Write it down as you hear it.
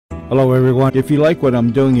Hello, everyone. If you like what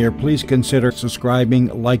I'm doing here, please consider subscribing,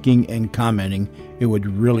 liking, and commenting. It would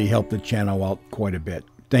really help the channel out quite a bit.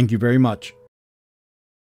 Thank you very much.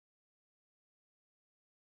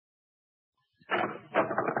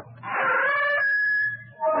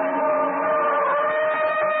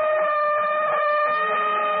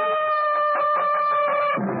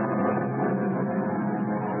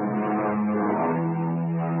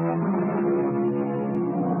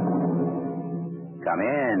 Come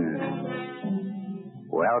in.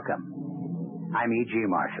 Welcome. I'm E.G.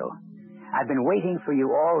 Marshall. I've been waiting for you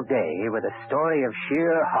all day with a story of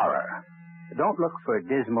sheer horror. Don't look for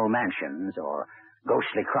dismal mansions or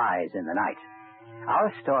ghostly cries in the night.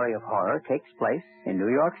 Our story of horror takes place in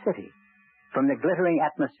New York City. From the glittering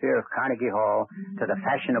atmosphere of Carnegie Hall to the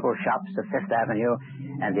fashionable shops of Fifth Avenue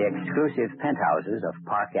and the exclusive penthouses of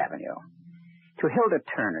Park Avenue. To Hilda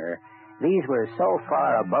Turner, these were so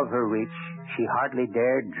far above her reach, she hardly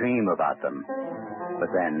dared dream about them. But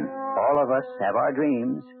then, all of us have our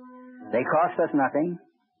dreams. They cost us nothing,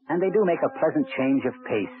 and they do make a pleasant change of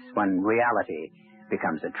pace when reality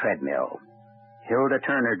becomes a treadmill. Hilda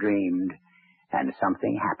Turner dreamed, and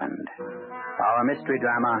something happened. Our mystery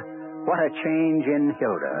drama, What a Change in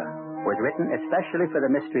Hilda, was written especially for the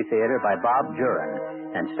Mystery Theater by Bob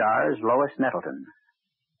Juran and stars Lois Nettleton.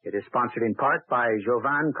 It is sponsored in part by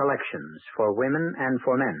Jovan Collections for Women and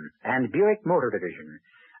for Men and Buick Motor Division.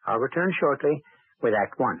 I'll return shortly with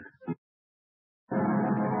Act One.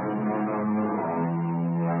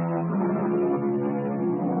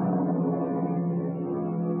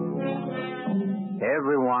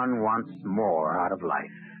 Everyone wants more out of life.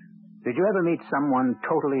 Did you ever meet someone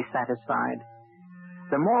totally satisfied?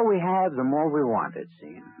 The more we have, the more we want, it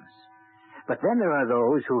seems. But then there are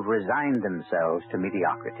those who've resigned themselves to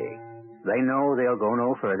mediocrity. They know they'll go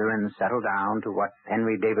no further and settle down to what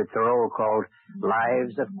Henry David Thoreau called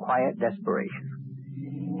lives of quiet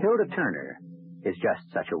desperation. Hilda Turner is just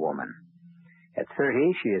such a woman. At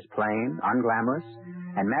 30, she is plain, unglamorous,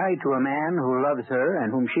 and married to a man who loves her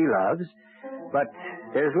and whom she loves, but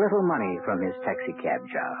there's little money from his taxicab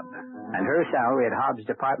job. And her salary at Hobbs'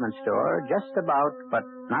 department store just about, but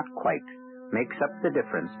not quite, makes up the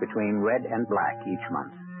difference between red and black each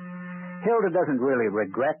month. Hilda doesn't really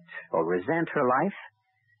regret or resent her life.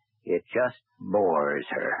 It just bores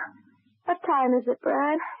her. What time is it,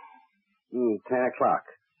 Brad? 10 o'clock.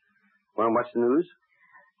 Want to watch the news?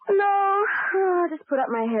 No. I'll just put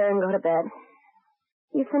up my hair and go to bed.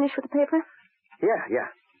 You finished with the paper?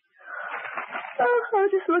 Yeah. Oh,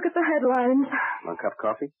 I'll just look at the headlines. Want a cup of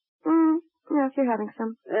coffee? Yeah, if you're having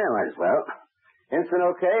some. Yeah, might as well. Instant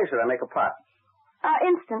okay, or should I make a pot?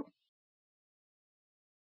 Instant.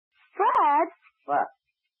 Brad? What?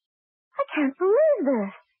 I can't believe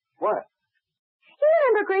this. What? You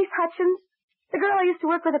remember Grace Hutchins? The girl I used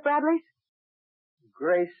to work with at Bradley's?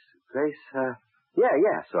 Grace,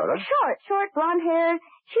 yeah, sort of. Short, blonde hair.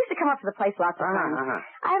 She used to come up to the place lots of times.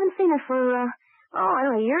 I haven't seen her for, I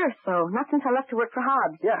don't know, a year or so. Not since I left to work for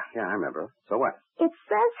Hobbs. Yeah, I remember. So what? It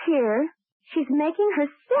says here she's making her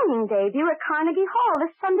singing debut at Carnegie Hall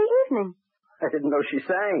this Sunday evening. I didn't know she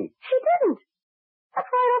sang. She didn't. That's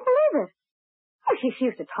why I don't believe it. Oh, she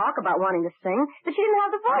used to talk about wanting to sing, but she didn't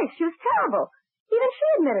have the voice. She was terrible. Even she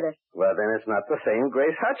admitted it. Well, then it's not the same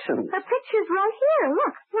Grace Hutchins. Her picture's right here.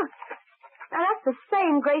 Look. Now, that's the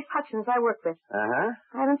same Grace Hutchins I work with. Uh-huh.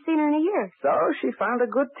 I haven't seen her in a year. So she found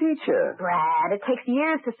a good teacher. Brad, it takes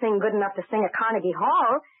years to sing good enough to sing at Carnegie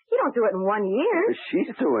Hall. You don't do it in 1 year.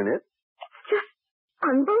 She's doing it. It's just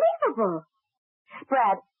unbelievable.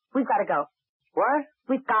 Brad, we've got to go. What?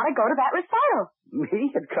 We've got to go to that recital.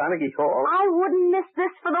 Me at Carnegie Hall? I wouldn't miss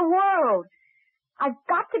this for the world. I've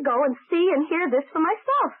got to go and see and hear this for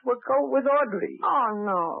myself. Well, go with Audrey. Oh,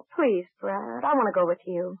 no. Please, Brad. I want to go with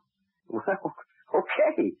you. Well,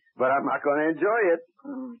 okay. But I'm not going to enjoy it.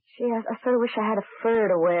 Oh, gee, I sort of wish I had a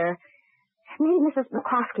fur to wear. Maybe Mrs.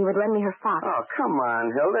 McCloskey would lend me her frock. Oh, come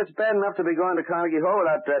on, Hilda. It's bad enough to be going to Carnegie Hall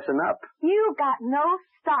without dressing up. You got no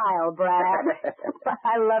style, Brad. But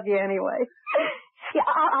I love you anyway. Yeah,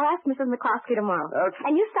 I'll ask Mrs. McCloskey tomorrow. Okay.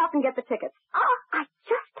 And you stop and get the tickets. Oh, I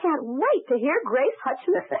just can't wait to hear Grace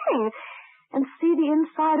Hutchins sing and see the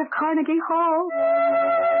inside of Carnegie Hall.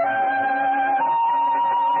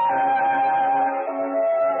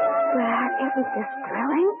 Brad, isn't this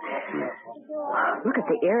thrilling? Look at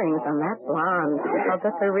the earrings on that blonde. I'll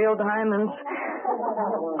bet they're real diamonds.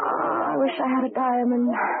 I wish I had a diamond.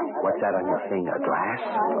 What's that on your finger, glass?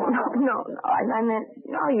 No. I meant,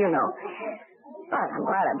 you know. But I'm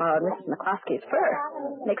glad I borrowed Mrs. McCloskey's fur.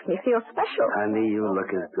 Makes me feel special. Honey, you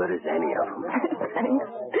look as good as any of them.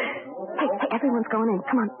 Thanks. Hey, everyone's going in.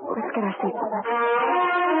 Come on, let's get our seats.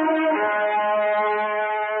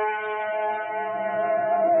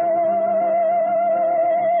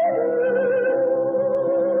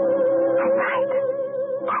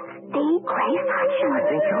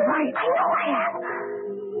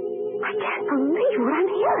 I can't believe what I'm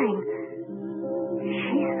hearing.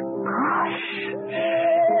 She's gone.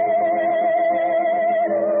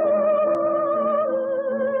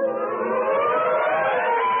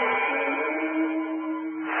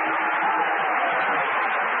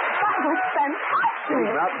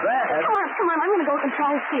 Not bad. Come on, I'm going to go and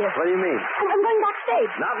try to see it. What do you mean? I'm going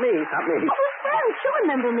backstage. Not me. Oh, Frank, she'll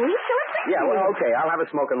remember me. She'll expect Yeah, me. well, okay. I'll have a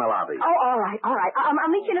smoke in the lobby. Oh, all right.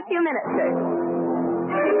 I'll meet you in a few minutes. Okay.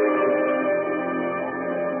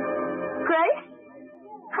 Grace?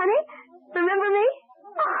 Honey? Remember me?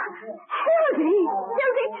 Oh,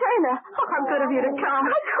 Hildy Turner. Oh, how good of you to come.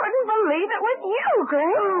 I couldn't believe it was you,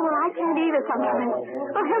 Grace. Oh, well, I can't either sometimes.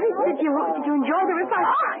 Well, Hildy, did you enjoy the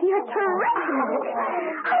recital? Oh, you're terrific.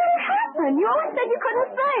 How did it happen? You always said you couldn't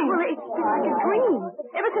sing. Well, it's like a dream.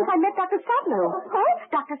 Ever since I met Dr. Satlew. Who?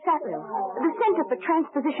 Dr. Satlew. The Center for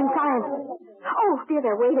Transposition Science. Oh, dear,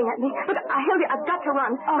 they're waving at me. Look, Hildy, I've got to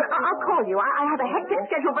run. Oh. But I'll call you. I have a hectic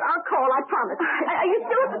schedule, but I'll call, I promise. Are you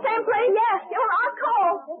still at the same place? Yes. Well, I'll call.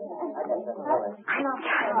 I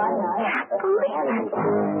can't believe it.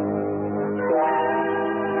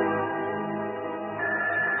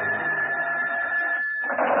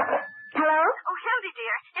 Hello? Oh, Hildy,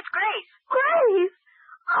 dear. It's Grace. Grace!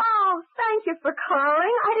 Oh, thank you for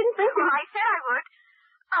calling. I didn't think Well, I said I would.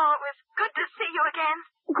 Oh, it was good to see you again.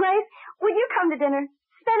 Grace, would you come to dinner?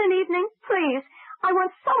 Spend an evening, please. I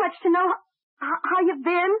want so much to know how you've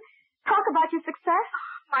been. Talk about your success.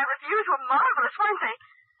 My reviews were marvelous, weren't they?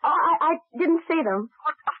 Oh, I didn't see them.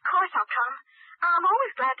 Well, of course I'll come. I'm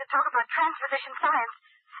always glad to talk about transposition science.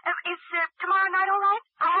 Is tomorrow night all right?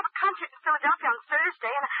 I have a concert in Philadelphia on Thursday,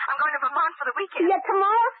 and I'm going to Vermont for the weekend. Yeah,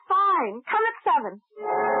 tomorrow's fine. Come at 7.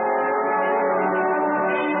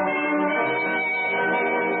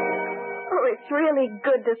 Oh, it's really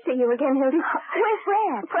good to see you again, Hildy. Where's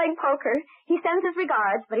Fred? Playing poker. He sends his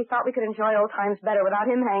regards, but he thought we could enjoy old times better without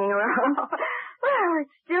him hanging around. Well,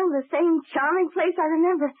 it's still the same charming place I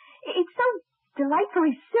remember. It's so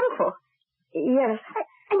delightfully simple. Yes.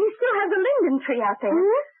 And you still have the linden tree out there.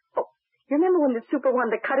 Mm-hmm. Oh, you remember when the super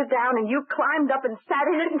wanted to cut it down and you climbed up and sat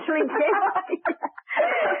in it until he did?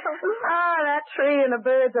 That tree and the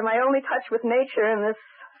birds are my only touch with nature in this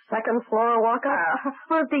second floor walk-up.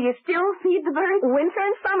 Well, do you still feed the birds? Winter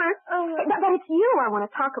and summer. But it's you I want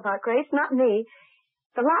to talk about, Grace, not me.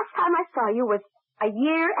 The last time I saw you was a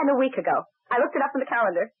year and a week ago. I looked it up in the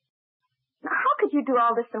calendar. Now, how could you do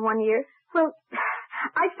all this in 1 year? Well,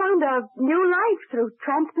 I found a new life through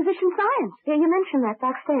transposition science. Yeah, you mentioned that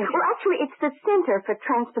backstage. Well, actually, it's the Center for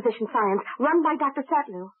Transposition Science, run by Dr.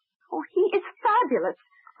 Satlew. Oh, he is fabulous.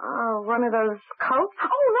 Oh, one of those cults?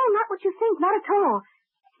 Oh, no, not what you think, not at all.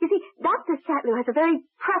 You see, Dr. Satlew has a very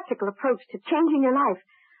practical approach to changing your life.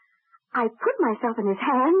 I put myself in his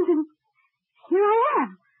hands, and here I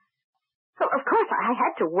am. So, of course, I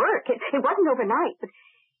had to work. It wasn't overnight, but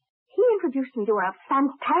he introduced me to a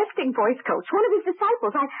fantastic voice coach, one of his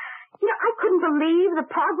disciples. I couldn't believe the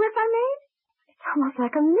progress I made. It's almost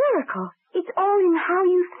like a miracle. It's all in how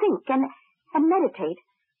you think and meditate.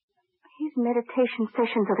 His meditation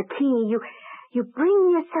sessions are the key. You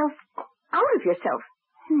bring yourself out of yourself.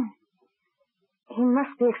 He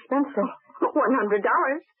must be expensive. $100.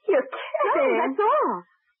 You're kidding. No, that's all.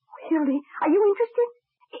 Hildy, are you interested?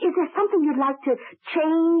 Is there something you'd like to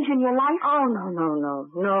change in your life? Oh,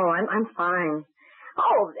 no. I'm fine.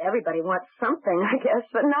 Oh, everybody wants something, I guess,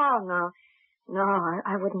 but no. No,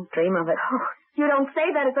 I wouldn't dream of it. Oh, you don't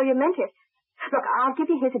say that as though you meant it. Look, I'll give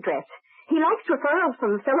you his address. He likes referrals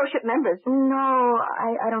from fellowship members. No,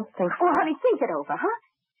 I don't think so. Well, honey, think it over, huh?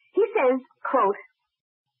 He says, quote,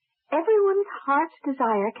 everyone's heart's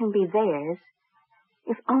desire can be theirs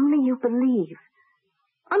if only you believe.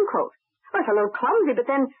 Unquote. Well, it's a little clumsy, but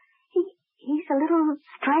then he's a little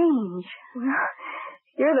strange. Well,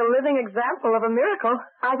 you're the living example of a miracle.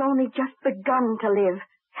 I've only just begun to live.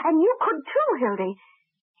 And you could too, Hildy.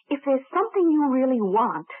 If there's something you really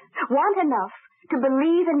want enough to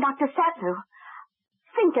believe in Dr. Satlew,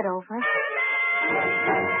 think it over.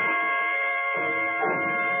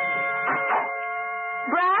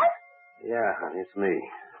 Brad? Yeah, honey, it's me.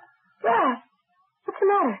 Brad, what's the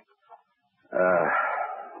matter?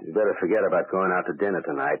 You better forget about going out to dinner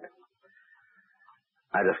tonight.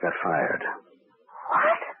 I just got fired.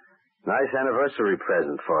 What? Nice anniversary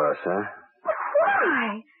present for us, huh? But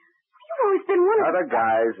why? You've always been one of other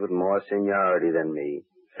guys with more seniority than me.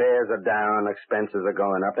 Fares are down, expenses are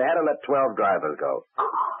going up. They had to let 12 drivers go. Oh.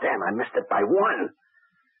 Damn, I missed it by one.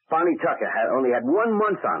 Barney Tucker only had 1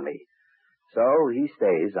 month on me. So he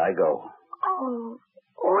stays, I go. Oh,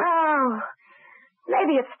 well,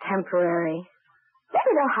 maybe it's temporary.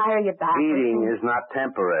 Maybe they'll hire you back. Eating is not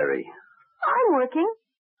temporary. I'm working.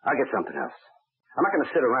 I'll get something else. I'm not going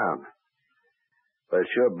to sit around. But it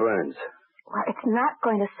sure burns. Well, it's not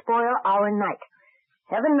going to spoil our night.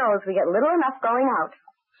 Heaven knows we get little enough going out.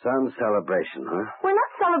 Some celebration, huh? We're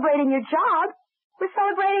not celebrating your job. We're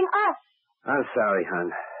celebrating us. I'm sorry,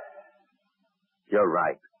 hon. You're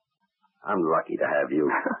right. I'm lucky to have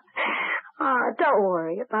you. Don't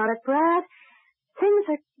worry about it, Brad. Things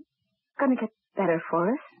are going to get better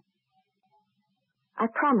for us. I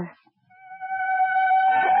promise.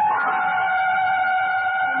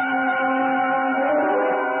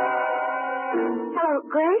 Hello,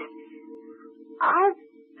 Grace. I've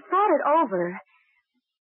thought it over.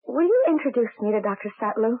 Will you introduce me to Dr.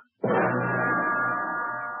 Satlew?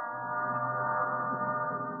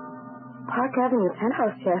 Park Avenue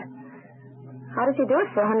penthouse chair. How does he do it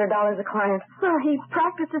for $100 a client? Well, he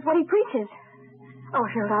practices what he preaches. Oh,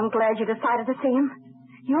 Hilda, I'm glad you decided to see him.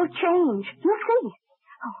 You'll change. You'll see.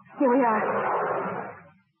 Oh, here we are.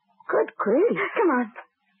 Good grief. Come on.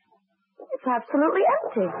 It's absolutely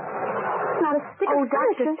empty. Not a stick of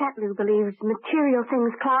furniture. Dr. Satlew believes material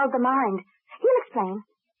things cloud the mind. He'll explain.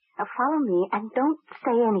 Now follow me and don't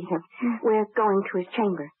say anything. We're going to his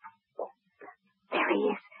chamber. There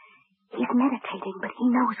he is. He's meditating, but he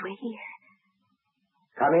knows we're here.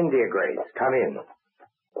 Come in, dear Grace. Come in.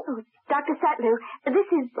 Oh, Dr. Satlew, this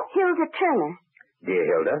is Hilda Turner. Dear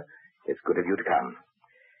Hilda, it's good of you to come.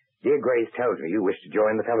 Dear Grace tells me you wish to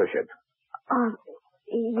join the fellowship.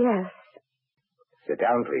 Yes. Sit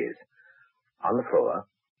down, please. On the floor,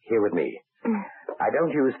 here with me. I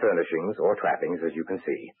don't use furnishings or trappings, as you can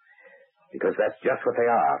see, because that's just what they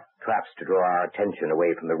are, traps to draw our attention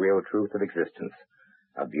away from the real truth of existence,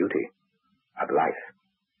 of beauty, of life.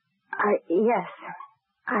 Yes.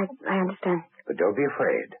 I understand. But don't be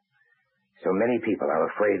afraid. So many people are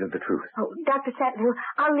afraid of the truth. Oh, Dr. Satlew,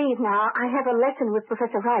 I'll leave now. I have a lesson with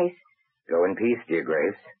Professor Rice. Go in peace, dear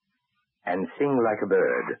Grace, and sing like a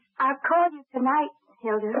bird. I'll call you tonight,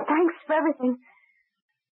 Hilda. Thanks for everything.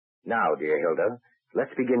 Now, dear Hilda,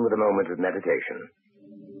 let's begin with a moment of meditation.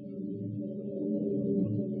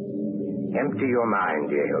 Empty your mind,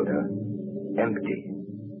 dear Hilda. Empty,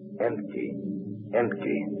 empty,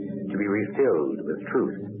 empty, to be refilled with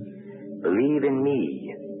truth. Believe in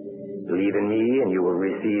me. Believe in me and you will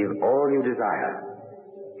receive all you desire.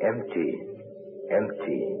 Empty,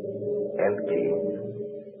 empty, empty.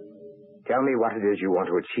 Tell me what it is you want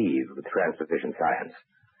to achieve with transposition science.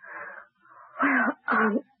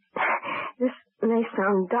 Well, this may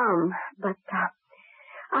sound dumb, but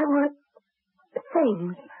I want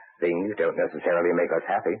things. Things don't necessarily make us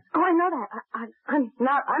happy. Oh, I know that. I'm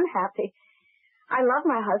not unhappy. I love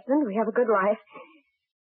my husband. We have a good life.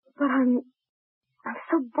 But I'm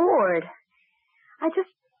so bored. I just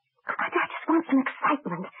want some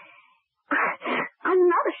excitement. I'm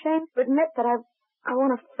not ashamed to admit that I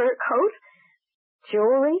want a fur coat,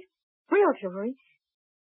 jewelry, real jewelry.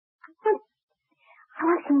 I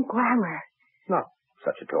want some glamour. Not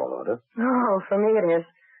such a tall order. No, for me it is.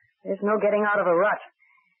 There's no getting out of a rut.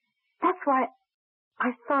 That's why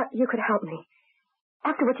I thought you could help me.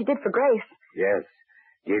 After what you did for Grace. Yes.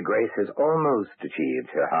 Dear Grace has almost achieved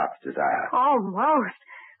her heart's desire. Almost.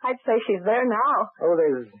 I'd say she's there now. Oh,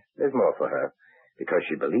 there's more for her, because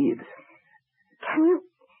she believes. Can you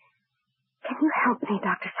help me,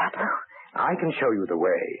 Dr. Satlew? I can show you the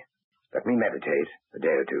way. Let me meditate a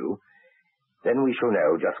day or two. Then we shall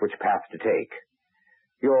know just which path to take.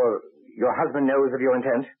 Your husband knows of your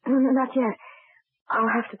intent? Not yet. I'll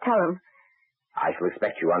have to tell him. I shall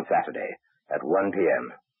expect you on Saturday at 1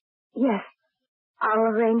 p.m. Yes.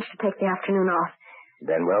 I'll arrange to take the afternoon off.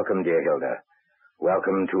 Then welcome, dear Hilda.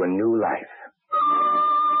 Welcome to a new life.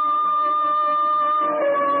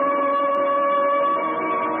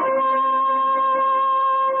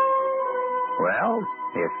 Well,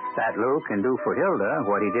 if Satlew can do for Hilda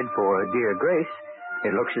what he did for dear Grace,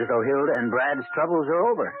 it looks as though Hilda and Brad's troubles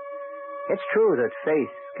are over. It's true that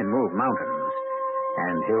faith can move mountains,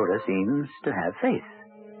 and Hilda seems to have faith.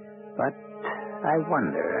 But I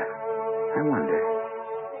wonder.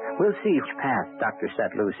 We'll see which path Dr.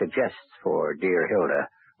 Satlew suggests for dear Hilda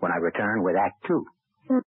when I return with Act 2.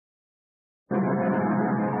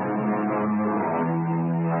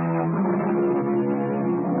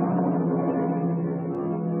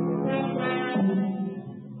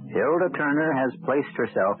 Hilda Turner has placed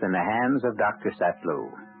herself in the hands of Dr.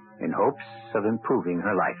 Satlew in hopes of improving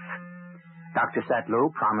her life. Dr.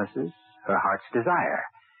 Satlew promises her heart's desire,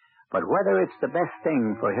 but whether it's the best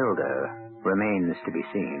thing for Hilda remains to be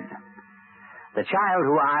seen. The child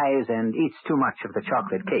who eyes and eats too much of the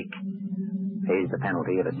chocolate cake pays the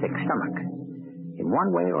penalty of a sick stomach. In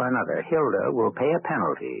one way or another, Hilda will pay a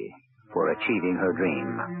penalty for achieving her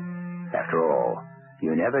dream. After all,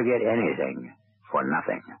 you never get anything for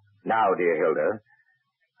nothing. Now, dear Hilda,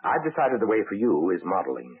 I've decided the way for you is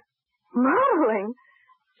modeling. Modeling?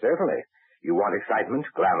 Certainly. You want excitement,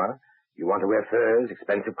 glamour. You want to wear furs,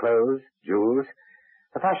 expensive clothes, jewels.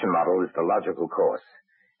 The fashion model is the logical course.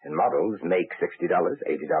 And models make $60, $80,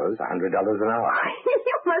 $100 an hour.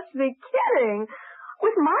 You must be kidding.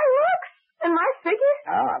 With my looks and my figure?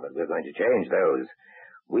 Ah, but we're going to change those.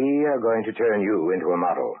 We are going to turn you into a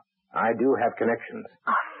model. I do have connections.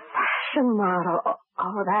 A fashion model?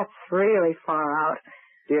 Oh, that's really far out.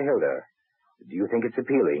 Dear Hilda, do you think it's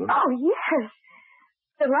appealing? Oh, yes.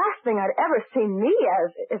 The last thing I'd ever seen me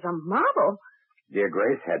as is a model. Dear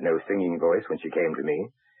Grace had no singing voice when she came to me.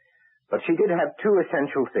 But she did have two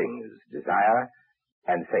essential things, desire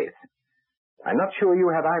and faith. I'm not sure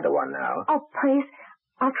you have either one now. Oh, please,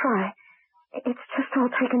 I'll try. It's just all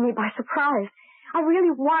taken me by surprise. I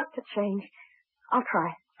really want to change. I'll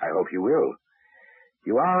try. I hope you will.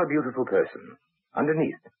 You are a beautiful person.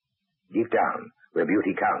 Underneath, deep down, where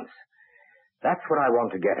beauty counts. That's what I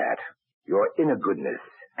want to get at. Your inner goodness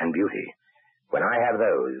and beauty. When I have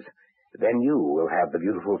those, then you will have the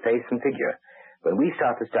beautiful face and figure. When we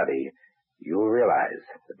start to study, you'll realize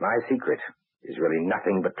that my secret is really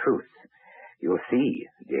nothing but truth. You'll see,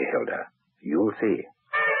 dear Hilda. You'll see.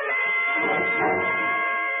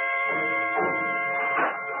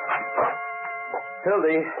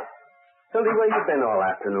 Hildy, where you been all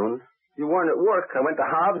afternoon? You weren't at work. I went to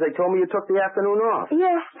Hobbs. They told me you took the afternoon off.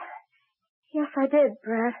 Yes, I did,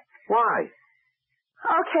 Brad. Why?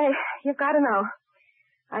 Okay, you've got to know.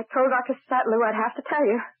 I told Dr. Statlew I'd have to tell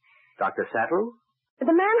you. Dr. Sattler?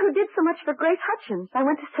 The man who did so much for Grace Hutchins. I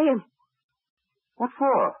went to see him. What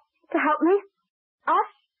for? To help me.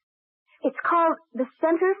 Us. It's called the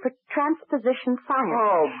Center for Transposition Science.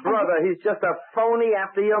 Oh, brother, he's just a phony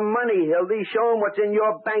after your money, Hildy. Show him what's in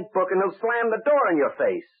your bank book and he'll slam the door in your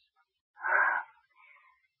face.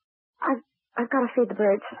 I've got to feed the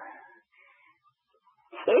birds.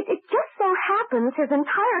 It just so happens his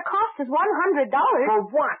entire cost is $100. For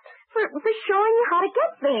what? For showing you how to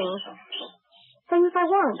get things. Things I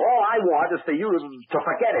want. All I want is for you to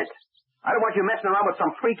forget it. I don't want you messing around with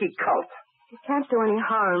some freaky cult. You can't do any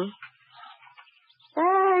harm.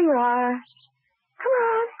 There you are. Come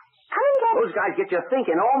on. Come and get Those guys get you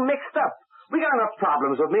thinking, all mixed up. We got enough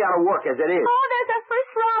problems with me out of work as it is. Oh, there's our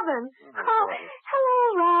first Robin. Oh, hello,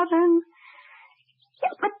 Robin.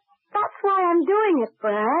 Yeah, but that's why I'm doing it,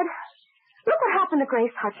 Brad. Look what happened to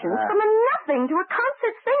Grace Hutchins. From a nothing to a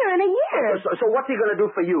concert singer in a year. So what's he going to do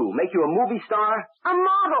for you? Make you a movie star? A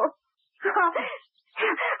model.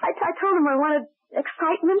 I told him I wanted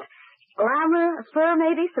excitement, glamour, a fur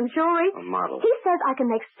maybe, some jewelry. A model. He says I can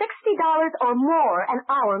make $60 or more an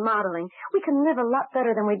hour modeling. We can live a lot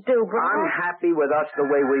better than we do, Brad. I'm happy with us the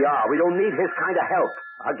way we are. We don't need his kind of help.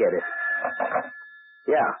 I get it.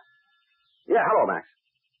 Yeah, hello, Max.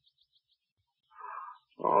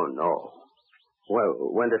 Oh, no. Well,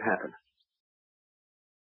 when did it happen?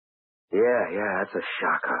 Yeah, that's a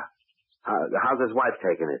shocker. How's his wife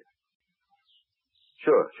taking it?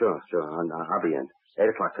 Sure. I'll be in. 8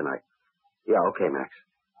 o'clock tonight. Yeah, okay, Max.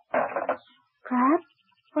 Brad,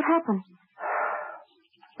 what happened?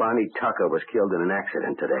 Bonnie Tucker was killed in an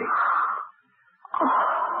accident today.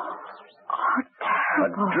 Oh, A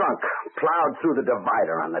drunk plowed through the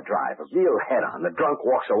divider on the drive. A real head-on. The drunk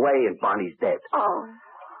walks away and Bonnie's dead. Oh.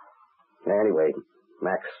 Anyway,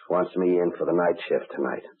 Max wants me in for the night shift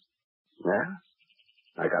tonight. Yeah?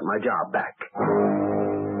 I got my job back.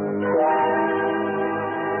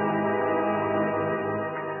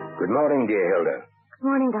 Good morning, dear Hilda. Good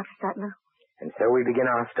morning, Dr. Statler. And so we begin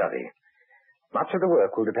our study. Much of the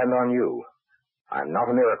work will depend on you. I'm not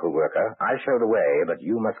a miracle worker. I show the way, but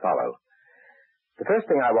you must follow. The first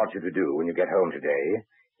thing I want you to do when you get home today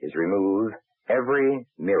is remove every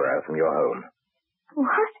mirror from your home.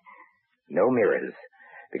 What? No mirrors,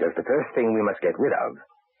 because the first thing we must get rid of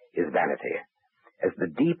is vanity. As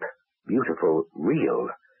the deep, beautiful, real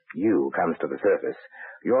you comes to the surface,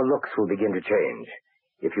 your looks will begin to change.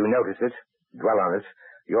 If you notice it, dwell on it,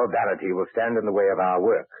 your vanity will stand in the way of our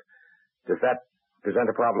work. Does that present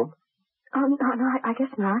a problem? No, I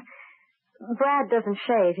guess not. Brad doesn't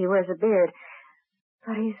shave. He wears a beard.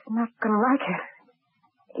 But he's not going to like it.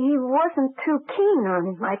 He wasn't too keen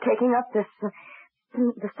on my taking up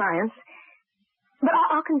the science. But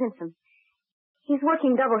I'll convince him. He's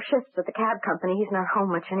working double shifts at the cab company. He's not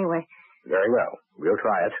home much anyway. Very well. We'll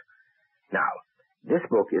try it. Now, this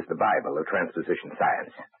book is the Bible of transposition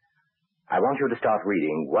science. I want you to start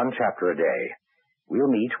reading one chapter a day. We'll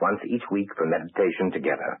meet once each week for meditation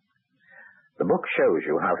together. The book shows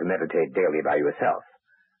you how to meditate daily by yourself,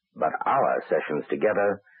 but our sessions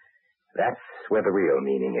together, that's where the real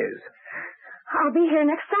meaning is. I'll be here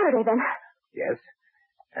next Saturday, then. Yes.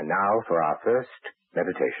 And now for our first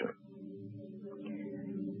meditation.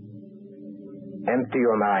 Empty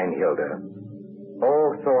your mind, Hilda.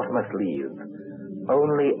 All thought must leave.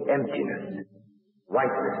 Only emptiness,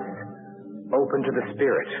 whiteness, open to the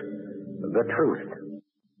spirit, the truth.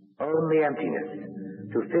 Only emptiness,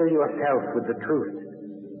 to fill yourself with the truth.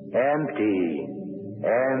 Empty,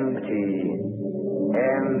 empty,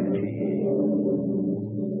 empty.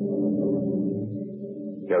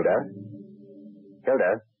 Hilda?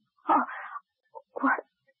 Hilda? Oh, what?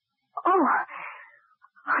 Oh,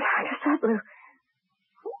 Dr. Sattler.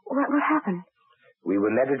 What happened? We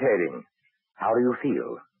were meditating. How do you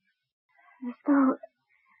feel? As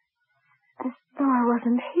though I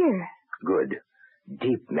wasn't here. Good.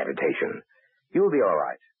 Deep meditation. You'll be all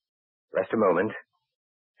right. Rest a moment,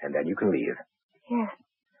 and then you can leave. Yes.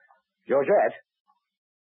 Georgette,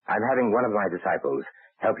 I'm having one of my disciples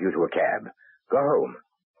help you to a cab. Go home,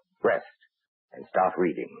 rest, and start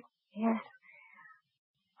reading. Yes.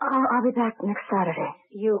 I'll be back next Saturday.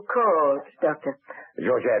 You called, Doctor.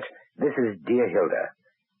 Georgette, this is dear Hilda.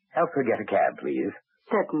 Help her get a cab, please.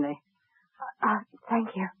 Certainly.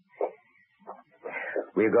 Thank you.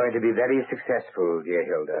 We're going to be very successful, dear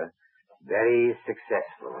Hilda. Very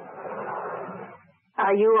successful.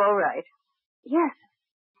 Are you all right? Yes.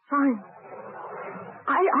 Fine.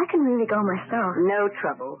 I can really go myself. No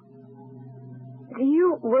trouble. Do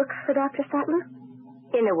you work for Dr. Sattler?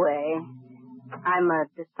 In a way. I'm a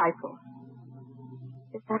disciple.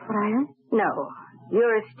 Is that what I am? No.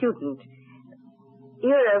 You're a student.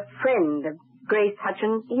 You're a friend of Grace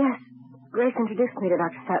Hutchins? Yes. Grace introduced me to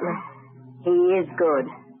Dr. Sattler. He is good.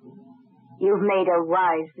 You've made a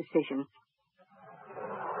wise decision.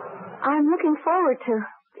 I'm looking forward to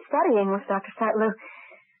studying with Dr. Sattler.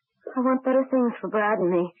 I want better things for Brad and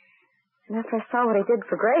me. And after I saw what he did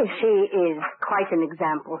for Grace... She is quite an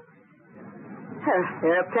example.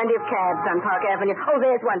 There are plenty of cabs on Park Avenue. Oh,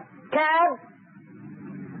 there's one. Cab!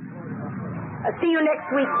 I'll see you next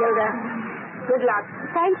week, Hilda. Good luck.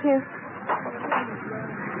 Thank you.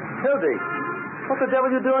 Hildy, what the devil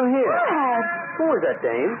are you doing here? Brad! Who is that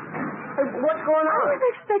dame? What's going on? I never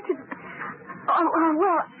expected...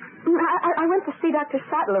 well, I went to see Dr.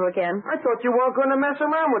 Sattler again. I thought you weren't going to mess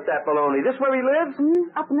around with that baloney. This where he lives?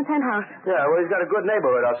 Up in the penthouse. Yeah, well, he's got a good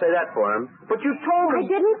neighborhood, I'll say that for him. But you told I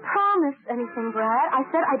me... didn't promise anything, Brad. I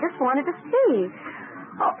said I just wanted to see.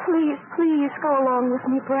 Oh, please, please go along with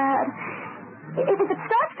me, Brad. If it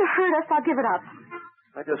starts to hurt us, I'll give it up.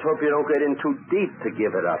 I just hope you don't get in too deep to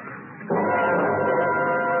give it up.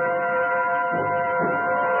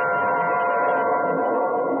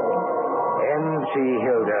 Empty,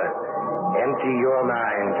 Hilda. Empty your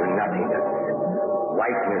mind to nothingness.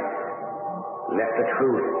 Whiteness. Let the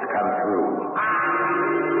truth come through.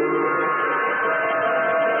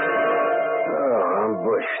 Oh, I'm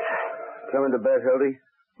bushed. Coming to bed, Hildy?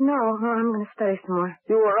 No, I'm going to study some more.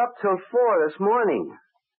 You were up till 4 this morning.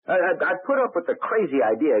 I put up with the crazy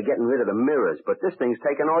idea of getting rid of the mirrors, but this thing's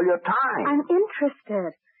taking all your time. I'm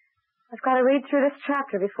interested. I've got to read through this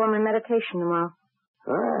chapter before my meditation tomorrow.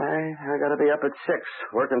 All right, I got to be up at 6.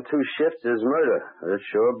 Working 2 shifts is murder. It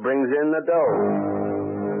sure brings in the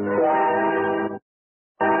dough.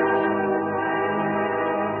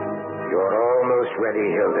 You're almost ready,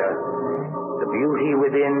 Hilda. The beauty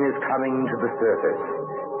within is coming to the surface,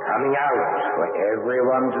 coming out for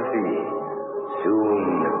everyone to see.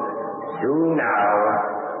 Soon now,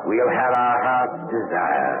 we'll have our heart's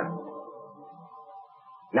desire.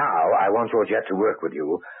 Now, I want Georgette to work with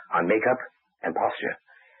you on makeup and posture.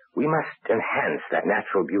 We must enhance that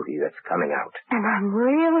natural beauty that's coming out. And I'm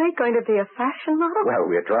really going to be a fashion model? Well,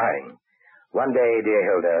 we're trying. One day, dear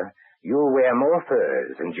Hilda, you'll wear more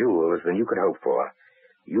furs and jewels than you could hope for.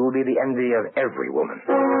 You'll be the envy of every woman.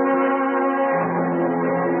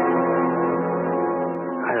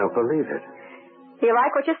 I don't believe it. You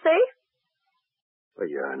like what you see? Well,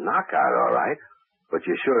 you're a knockout, all right. But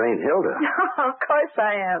you sure ain't Hilda. Of course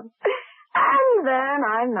I am. And then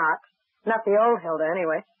I'm not. Not the old Hilda,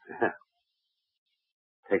 anyway.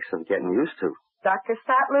 Takes some getting used to. Dr.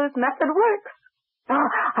 Sattler's method works. Oh,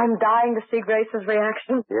 I'm dying to see Grace's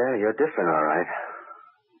reaction. Yeah, you're different, all right.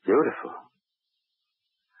 Beautiful.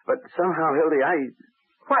 But somehow, Hildy,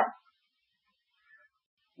 What?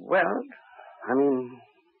 Well, I mean,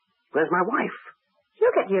 where's my wife?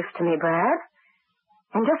 You'll get used to me, Brad.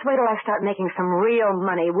 And just wait till I start making some real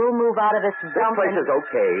money. We'll move out of this This dump place is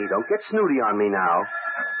okay. Don't get snooty on me now.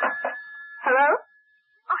 Hello?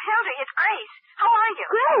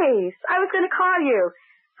 Grace, I was going to call you.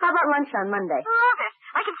 How about lunch on Monday? Love it.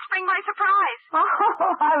 I can spring my surprise.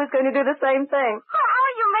 Oh, I was going to do the same thing. Oh, how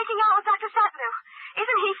are you making out with Dr. Satlew?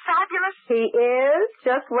 Isn't he fabulous? He is.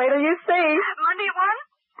 Just wait till you see. Monday at 1?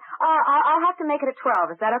 I'll have to make it at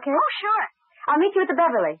 12. Is that okay? Oh, sure. I'll meet you at the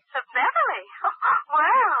Beverly. The Beverly?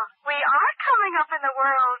 Well, we are coming up in the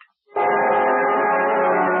world.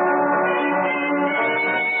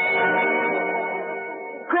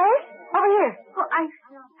 Grace? Over here. Oh, I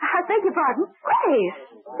beg your pardon. Grace,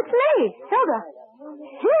 it's me, Hilda.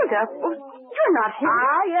 Hilda? Oh, you're not Hilda.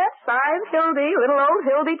 Ah, yes, I'm Hildy, little old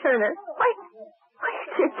Hildy Turner. Wait,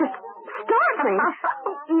 it's just startling.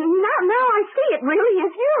 Now I see it really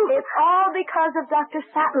is you. It's all because of Dr.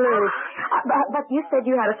 Satlew. But you said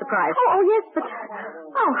you had a surprise. Oh, yes, but...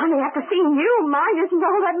 Oh, honey, after seeing you, mine isn't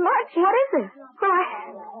all that much. What is it? Well,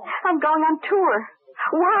 I'm going on tour.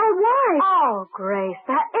 Worldwide. Oh, Grace,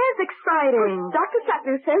 that is exciting. Dr.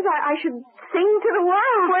 Satlew says I should sing to the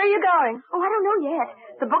world. Where are you going? Oh, I don't know yet.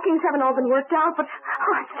 The bookings haven't all been worked out, but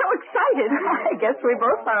I'm so excited. I guess we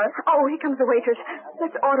both are. Oh, here comes the waitress.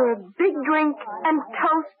 Let's order a big drink and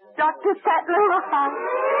toast Dr. Satlew.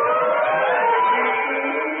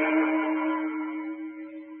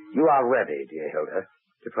 You are ready, dear Hilda,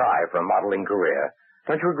 to try for a modeling career.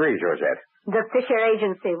 Don't you agree, Georgette? The Fisher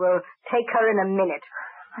Agency will take her in a minute.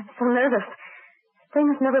 I'm so nervous.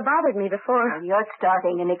 Things never bothered me before. And you're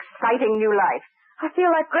starting an exciting new life. I feel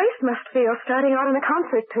like Grace must feel starting out on a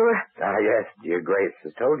concert tour. Ah, yes, dear Grace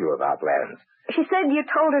has told you of our plans. She said you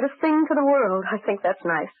told her to sing to the world. I think that's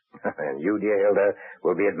nice. And you, dear Hilda,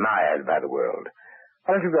 will be admired by the world.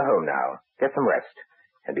 Why don't you go home now, get some rest,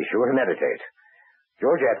 and be sure to meditate.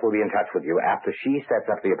 Georgette will be in touch with you after she sets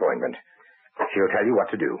up the appointment. She'll tell you what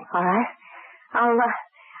to do. All right. I'll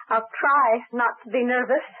try not to be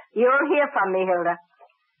nervous. You'll hear from me, Hilda.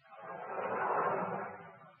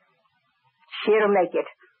 She'll make it.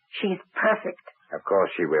 She's perfect. Of course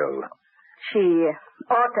she will. She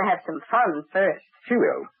ought to have some fun first. She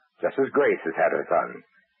will, just as Grace has had her fun.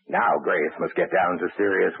 Now Grace must get down to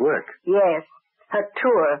serious work. Yes, her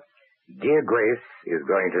tour. Dear Grace is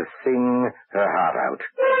going to sing her heart out.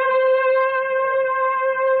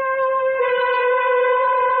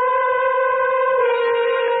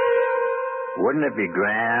 Wouldn't it be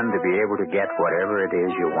grand to be able to get whatever it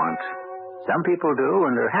is you want? Some people do,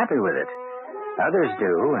 and they're happy with it. Others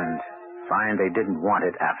do, and find they didn't want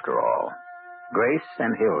it after all. Grace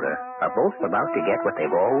and Hilda are both about to get what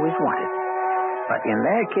they've always wanted. But in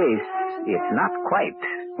their case, it's not quite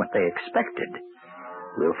what they expected.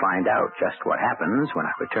 We'll find out just what happens when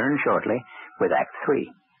I return shortly with Act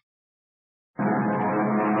 3.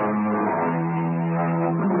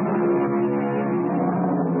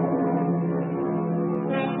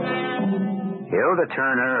 Hilda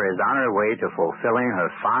Turner is on her way to fulfilling her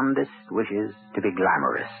fondest wishes to be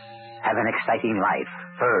glamorous, have an exciting life,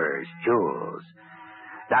 furs, jewels.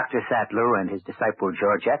 Dr. Satlew and his disciple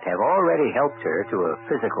Georgette have already helped her to a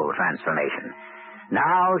physical transformation.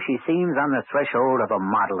 Now she seems on the threshold of a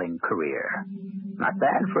modeling career. Not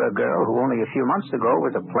bad for a girl who only a few months ago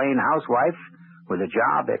was a plain housewife with a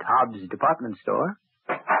job at Hobbs' department store.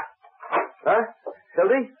 Huh?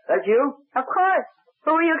 Hildy, that you? Of course.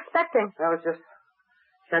 Who were you expecting? I was just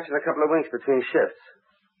catching a couple of winks between shifts.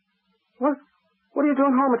 What are you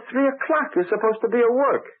doing home at 3 o'clock? You're supposed to be at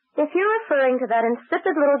work. If you're referring to that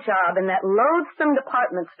insipid little job in that loathsome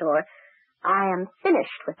department store, I am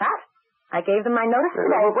finished with that. I gave them my notice today.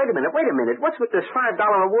 No, wait a minute. What's with this $5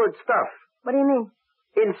 a word stuff? What do you mean?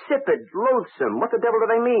 Insipid, loathsome. What the devil do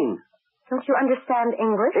they mean? Don't you understand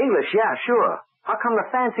English? English, yeah, sure. How come the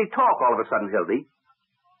fancy talk all of a sudden, Hildy?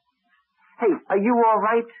 Hey, are you all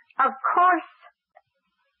right? Of course.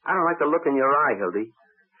 I don't like the look in your eye, Hildy.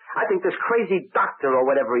 I think this crazy doctor or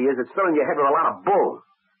whatever he is filling your head with a lot of bull.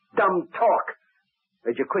 Dumb talk.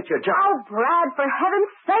 Did you quit your job? Oh, Brad, for heaven's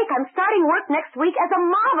sake, I'm starting work next week as a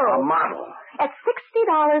model. A model? At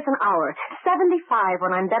 $60 an hour. $75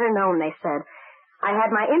 when I'm better known, they said. I had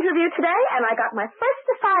my interview today, and I got my first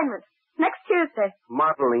assignment. Next Tuesday.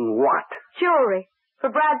 Modeling what? Jewelry. For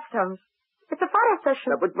Bradstones. It's a photo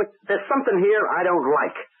session. No, but there's something here I don't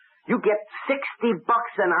like. You get $60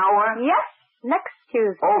 an hour? Yes, next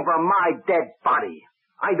Tuesday. Over my dead body.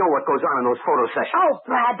 I know what goes on in those photo sessions. Oh,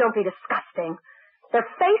 Brad, don't be disgusting. They're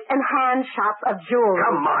face and hand shots of jewelry.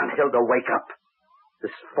 Come on, Hilda, wake up.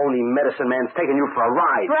 This phony medicine man's taking you for a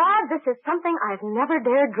ride. Brad, this is something I've never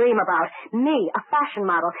dared dream about. Me, a fashion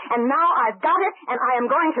model. And now I've got it, and I am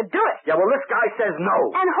going to do it. Yeah, well, this guy says no.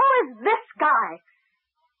 And who is this guy?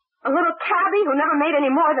 A little cabbie who never made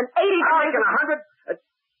any more than $80. I'm making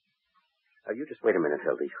 $100. You just wait a minute,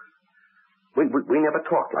 Hildy. We never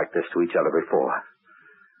talked like this to each other before.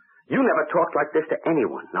 You never talked like this to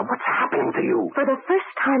anyone. Now, what's happening to you? For the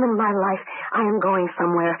first time in my life, I am going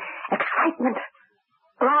somewhere. Excitement.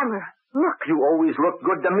 Glamour. Look. You always look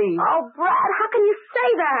good to me. Oh, Brad, how can you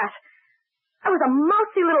say that? I was a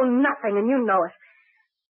mousy little nothing, and you know it.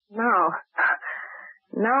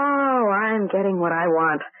 Now I'm getting what I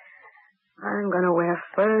want. I'm going to wear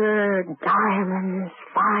fur, diamonds,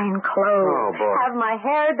 fine clothes. Oh, boy. Have my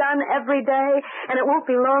hair done every day, and it won't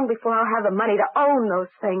be long before I'll have the money to own those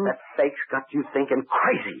things. That fake's got you thinking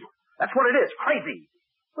crazy. That's what it is, crazy.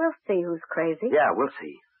 We'll see who's crazy. Yeah, we'll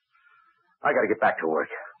see. I got to get back to work.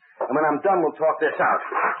 And when I'm done, we'll talk this out.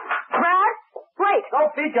 Brad, wait.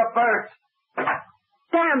 Don't feed your birds.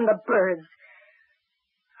 Damn the birds.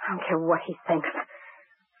 I don't care what he thinks. I'm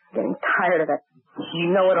getting tired of it.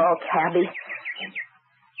 You know-it-all cabbie.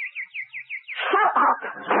 Shut up!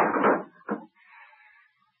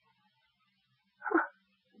 Huh.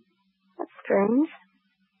 That's strange.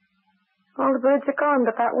 All the birds are gone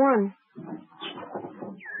but that one.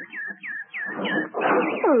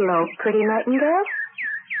 Hello, pretty nightingale.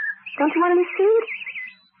 Don't you want any food?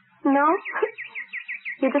 No?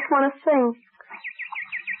 You just want to sing.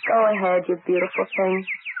 Go ahead, you beautiful thing.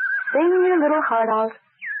 Sing your little heart out.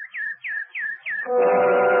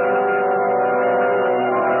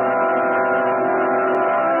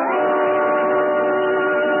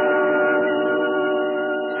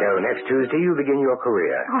 So next Tuesday you begin your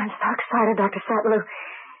career. Oh, I'm so excited, Dr. Sattlew.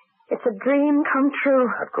 It's a dream come true.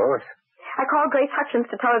 Of course. I called Grace Hutchins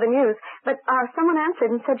to tell her the news, but someone answered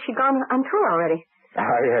and said she'd gone on tour already.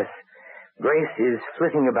 Ah, yes. Grace is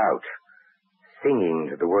flitting about, singing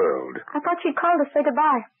to the world. I thought she'd called to say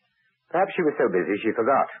goodbye. Perhaps she was so busy she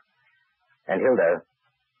forgot. And Hilda,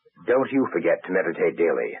 don't you forget to meditate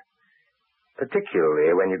daily,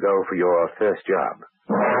 particularly when you go for your first job.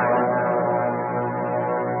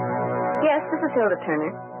 Yes, this is Hilda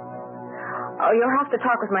Turner. Oh, you'll have to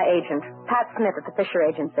talk with my agent, Pat Smith at the Fisher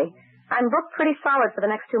Agency. I'm booked pretty solid for the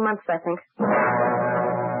next 2 months, I think.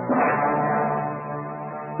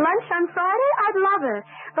 Lunch on Friday? I'd love it.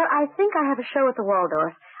 But I think I have a show at the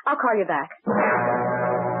Waldorf. I'll call you back.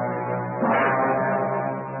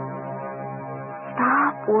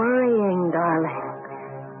 Stop worrying, darling.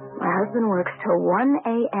 My husband works till 1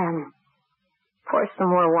 a.m. Pour some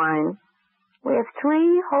more wine. We have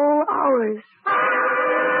 3 whole hours.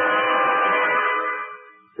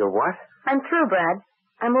 You're what? I'm through, Brad.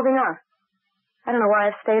 I'm moving on. I don't know why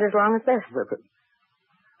I've stayed as long as this. But,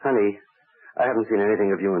 honey, I haven't seen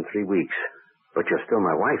anything of you in 3 weeks, but you're still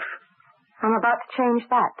my wife. I'm about to change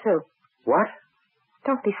that, too. What?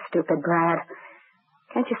 Don't be stupid, Brad.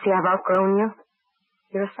 Can't you see I've outgrown you?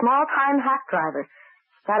 You're a small-time hack driver,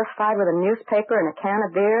 satisfied with a newspaper and a can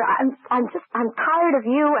of beer. I'm tired of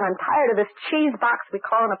you, and I'm tired of this cheese box we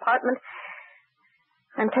call an apartment.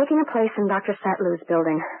 I'm taking a place in Dr. Satlew's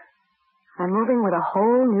building. I'm moving with a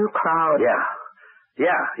whole new crowd.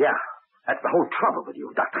 Yeah. That's the whole trouble with you,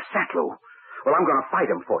 Dr. Satlew. Well, I'm going to fight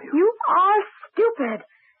him for you. You are stupid.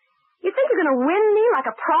 You think you're going to win me like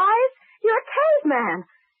a prize? You're a caveman.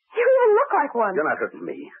 You even look like one. You're not hurting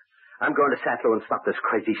me. I'm going to Satlew and stop this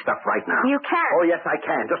crazy stuff right now. You can't. Oh, yes, I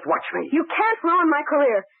can. Just watch me. You can't ruin my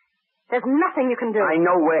career. There's nothing you can do. I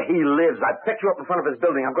know where he lives. I picked you up in front of his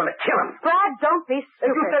building. I'm going to kill him. Brad, don't be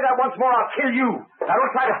stupid. If you say that once more, I'll kill you. Now,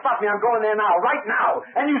 don't try to stop me. I'm going there now, right now.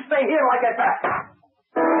 And you stay here till I get back.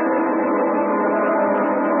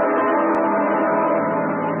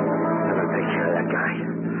 I'm going to take care of that guy.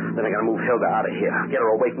 Then I got to move Hilda out of here. Get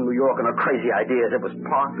her away from New York and her crazy ideas. It was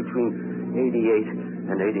parked between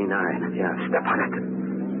 88 and 89. Yeah, step on it.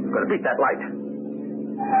 I'm going to beat that light.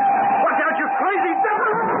 Watch out, you crazy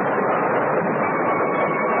devil!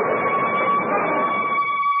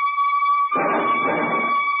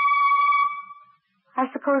 I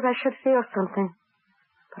suppose I should feel something,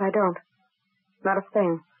 but I don't. Not a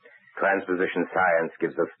thing. Transposition science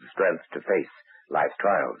gives us the strength to face life's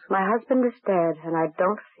trials. My husband is dead, and I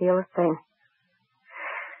don't feel a thing.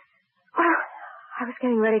 Well, I was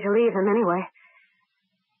getting ready to leave him anyway.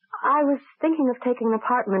 I was thinking of taking an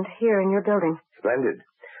apartment here in your building. Splendid.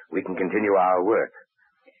 We can continue our work.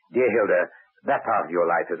 Dear Hilda, that part of your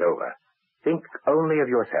life is over. Think only of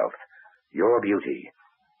yourself, your beauty,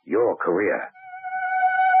 your career.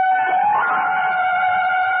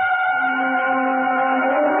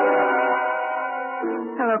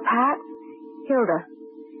 Hello, Pat. Hilda.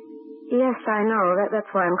 Yes, I know.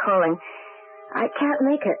 That's why I'm calling. I can't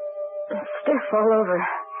make it. I'm stiff all over.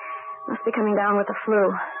 Must be coming down with the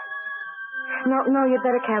flu. No, you'd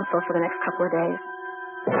better cancel for the next couple of days.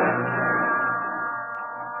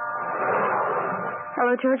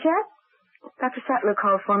 Hello, Georgette. Dr. Sattler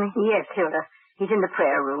called for me. Yes, Hilda. He's in the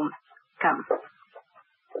prayer room. Come.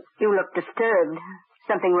 You look disturbed.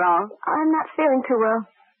 Something wrong? I'm not feeling too well.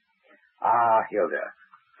 Ah, Hilda.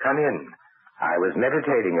 Come in. I was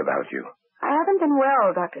meditating about you. I haven't been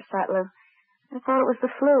well, Dr. Sattler. I thought it was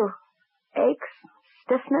the flu. Aches,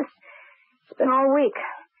 stiffness. It's been all week.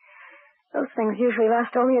 Those things usually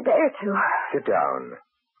last only a day or two. Sit down.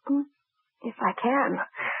 If I can.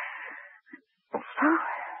 It's so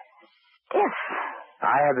stiff.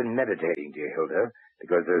 I have been meditating, dear Hilda,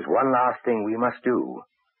 because there's one last thing we must do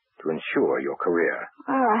to ensure your career.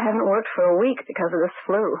 Well, I haven't worked for a week because of this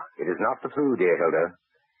flu. It is not the flu, dear Hilda.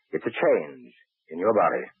 It's a change in your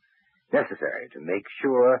body, necessary to make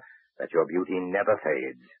sure that your beauty never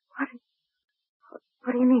fades.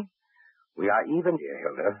 What do you mean? We are even, dear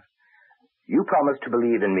Hilda. You promised to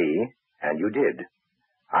believe in me, and you did.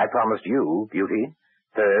 I promised you beauty,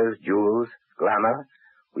 furs, jewels, glamour.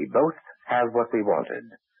 We both have what we wanted.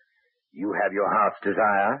 You have your heart's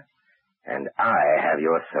desire, and I have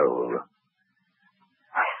your soul.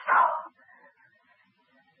 My soul?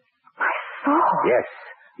 My soul? Yes,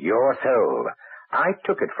 your soul. I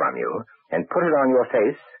took it from you and put it on your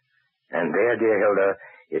face, and there, dear Hilda,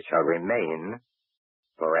 it shall remain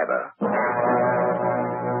forever.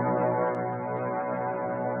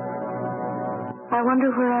 I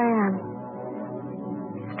wonder where I am.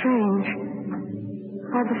 Strange.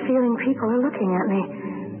 I have the feeling people are looking at me.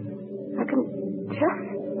 I can just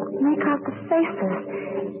make out the faces.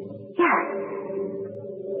 Yes.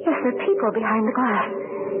 Yes, there are people behind the glass.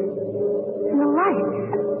 And the lights.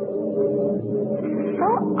 It's so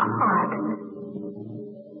odd.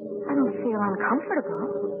 I don't feel uncomfortable.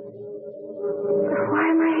 But why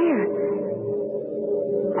am I here?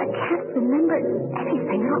 I can't remember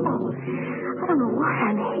anything at all. I don't know why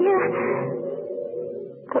I'm here.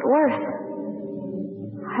 But worse,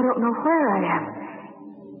 I don't know where I am.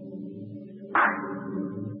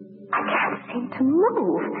 I can't seem to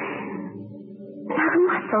move. Not a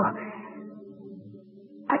muscle.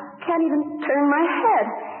 I can't even turn my head.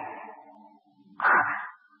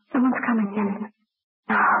 Someone's coming in.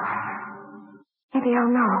 Maybe I'll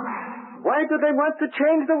know. Why do they want to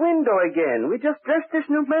change the window again? We just dressed this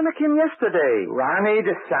new mannequin yesterday. Ronnie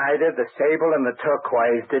decided the sable and the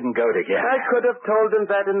turquoise didn't go together. I could have told him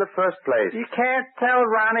that in the first place. You can't tell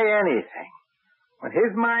Ronnie anything. When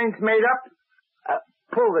his mind's made up,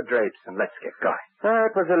 pull the drapes and let's get going.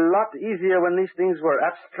 It was a lot easier when these things were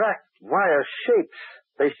abstract, wire shapes.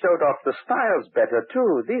 They showed off the styles better,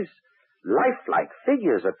 too. These lifelike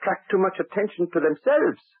figures attract too much attention to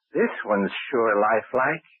themselves. This one's sure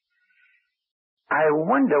lifelike. I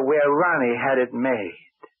wonder where Ronnie had it made.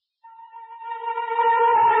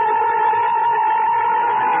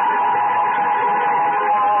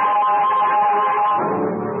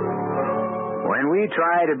 When we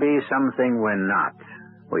try to be something we're not,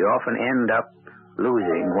 we often end up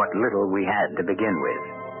losing what little we had to begin with.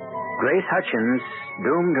 Grace Hutchins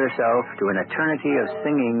doomed herself to an eternity of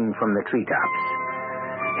singing from the treetops.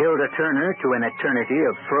 Hilda Turner to an eternity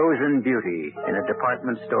of frozen beauty in a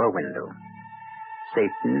department store window.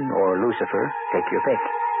 Satan or Lucifer, take your pick,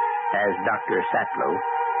 as Dr. Sattler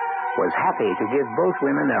was happy to give both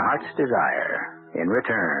women their heart's desire. In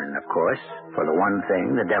return, of course, for the one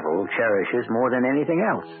thing the devil cherishes more than anything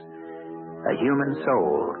else, a human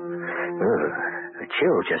soul. A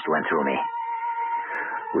chill just went through me.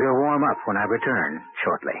 We'll warm up when I return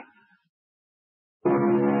shortly.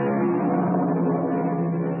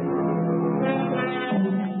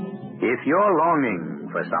 If you're longing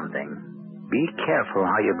for something, be careful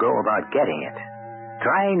how you go about getting it.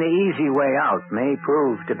 Trying the easy way out may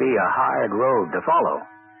prove to be a hard road to follow,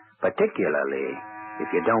 particularly if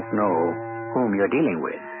you don't know whom you're dealing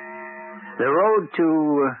with. The road to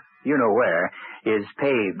you-know-where is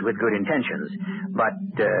paved with good intentions, but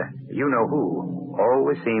you-know-who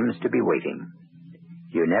always seems to be waiting.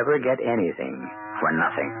 You never get anything for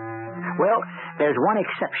nothing. Well, there's one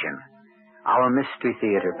exception. Our Mystery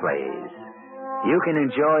Theater plays. You can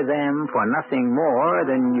enjoy them for nothing more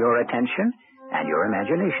than your attention and your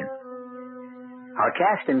imagination. Our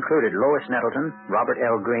cast included Lois Nettleton, Robert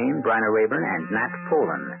L. Greene, Bryna Raeburn, and Nat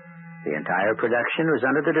Polen. The entire production was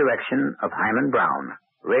under the direction of Hyman Brown.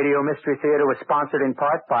 Radio Mystery Theater was sponsored in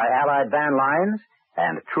part by Allied Van Lines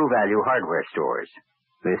and True Value Hardware Stores.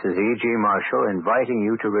 This is E.G. Marshall inviting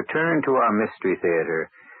you to return to our Mystery Theater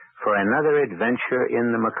for another adventure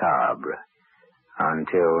in the macabre.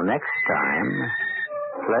 Until next time,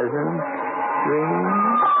 pleasant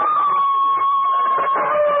dreams.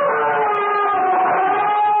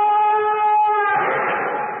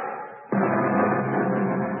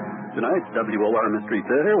 tonight's WOR Mystery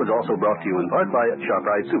Theater was also brought to you in part by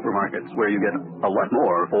ShopRite Supermarkets, where you get a lot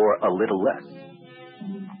more for a little less.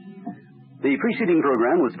 The preceding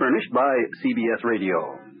program was furnished by CBS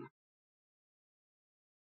Radio.